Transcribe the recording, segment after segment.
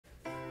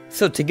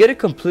So to get a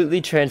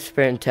completely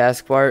transparent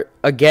taskbar,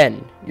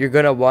 again, you're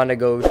gonna want to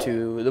go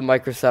to the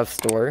Microsoft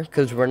Store,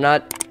 because we're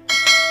not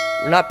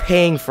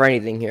paying for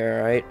anything here,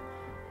 alright?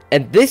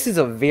 And this is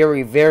a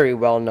very, very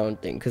well-known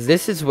thing, because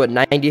this is what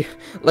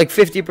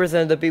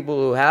 50% of the people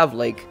who have,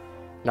 like,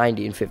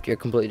 90 and 50 are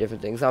completely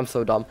different things. I'm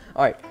so dumb.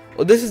 Alright,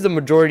 well, this is the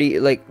majority,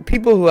 like,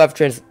 people who have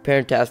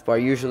transparent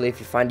taskbar, usually if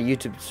you find a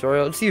YouTube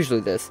tutorial, it's usually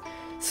this.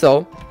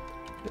 So,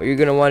 what you're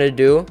gonna want to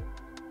do,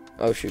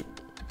 oh shoot,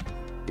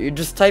 you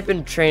just type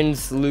in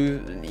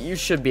you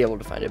should be able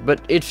to find it,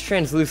 but it's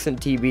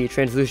translucent TB,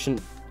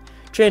 translucent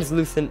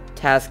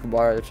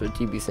taskbar, that's what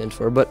TB stands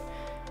for, but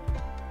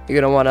you're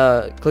gonna want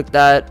to click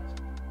that,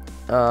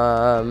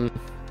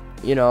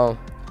 you know,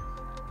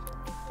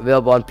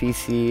 available on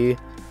PC,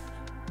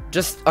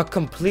 just a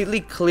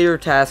completely clear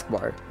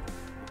taskbar.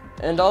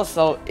 And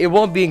also, it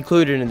won't be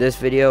included in this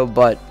video,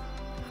 but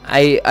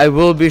I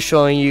will be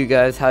showing you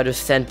guys how to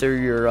center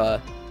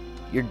your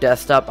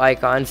desktop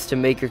icons to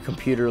make your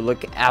computer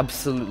look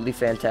absolutely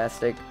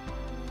fantastic.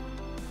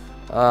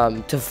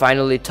 To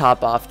finally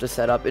top off the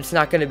setup. It's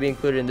not going to be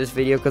included in this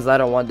video because I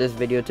don't want this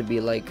video to be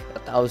like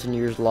 1,000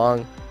 years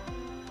long.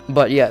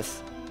 But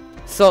yes,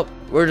 so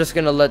we're just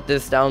going to let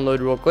this download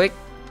real quick.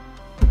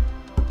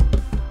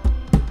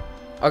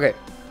 Okay,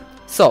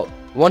 so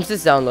once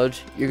this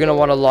downloads, you're going to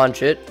want to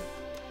launch it.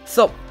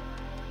 So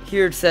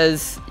here it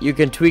says you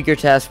can tweak your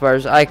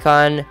taskbar's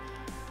icon.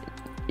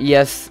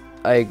 Yes,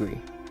 I agree.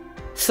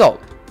 So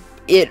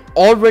it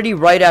already,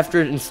 right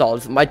after it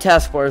installs, my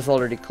taskbar is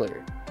already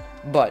clear.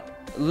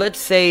 But let's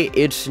say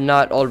it's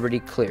not already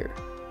clear.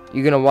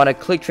 You're gonna want to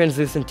click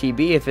translucent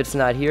TB. If it's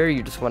not here,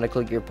 you just want to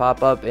click your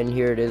pop-up, and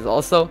here it is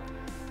also.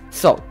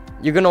 So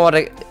you're gonna want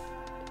to,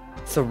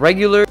 so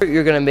regular,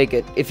 you're gonna make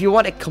it, if you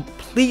want it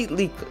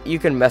completely, you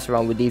can mess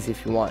around with these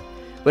if you want,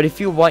 but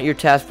if you want your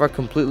taskbar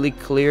completely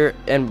clear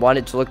and want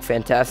it to look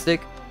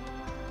fantastic,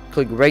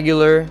 click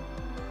regular,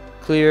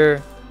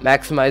 clear,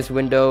 maximize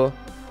window.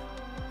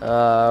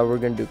 We're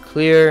gonna do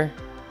clear.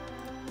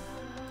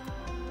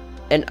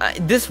 And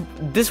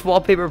this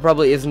wallpaper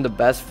probably isn't the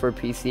best for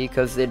PC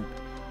because it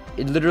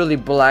literally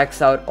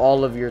blacks out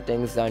all of your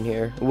things down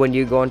here when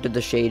you go into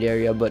the shade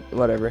area, but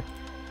whatever.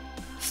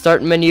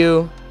 Start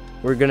menu,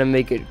 we're gonna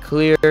make it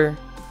clear.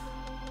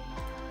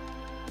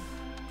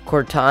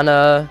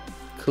 Cortana,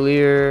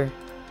 clear.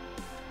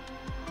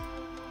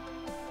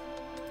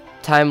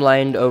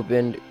 Timeline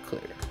opened,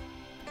 clear.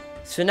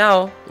 So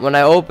now when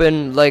I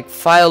open like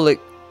file,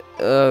 like,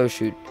 oh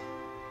shoot,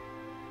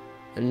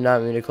 I'm not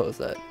going to close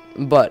that,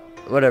 but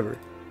whatever.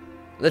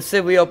 Let's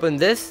say we open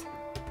this.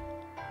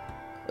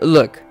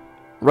 Look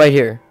right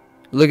here,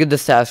 look at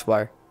this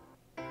taskbar.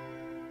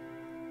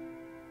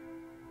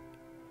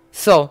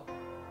 So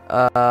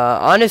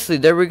honestly,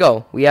 there we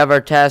go, we have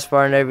our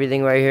taskbar and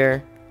everything right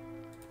here.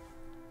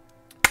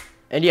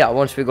 And yeah,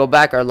 once we go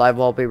back, our live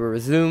wallpaper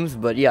resumes.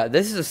 But yeah,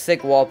 this is a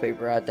sick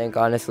wallpaper, I think,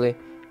 honestly.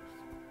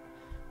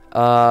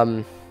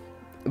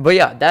 But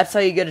yeah, that's how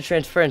you get a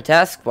transparent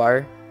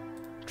taskbar.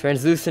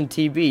 Translucent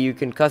TB, you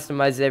can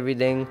customize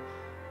everything.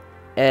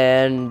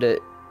 And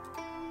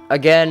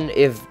again,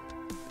 if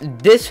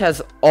this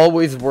has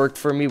always worked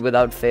for me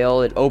without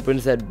fail, it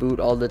opens at boot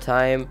all the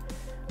time.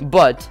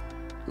 But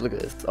look at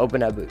this,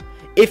 open at boot.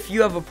 If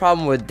you have a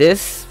problem with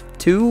this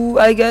too,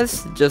 I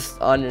guess, just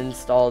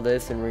uninstall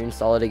this and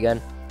reinstall it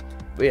again.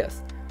 But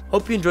yes,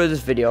 hope you enjoyed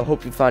this video,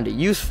 hope you found it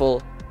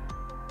useful.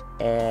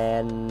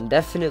 And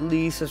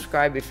definitely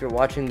subscribe if you're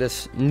watching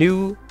this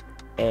new.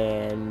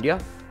 And yeah,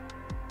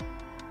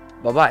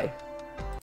 bye bye.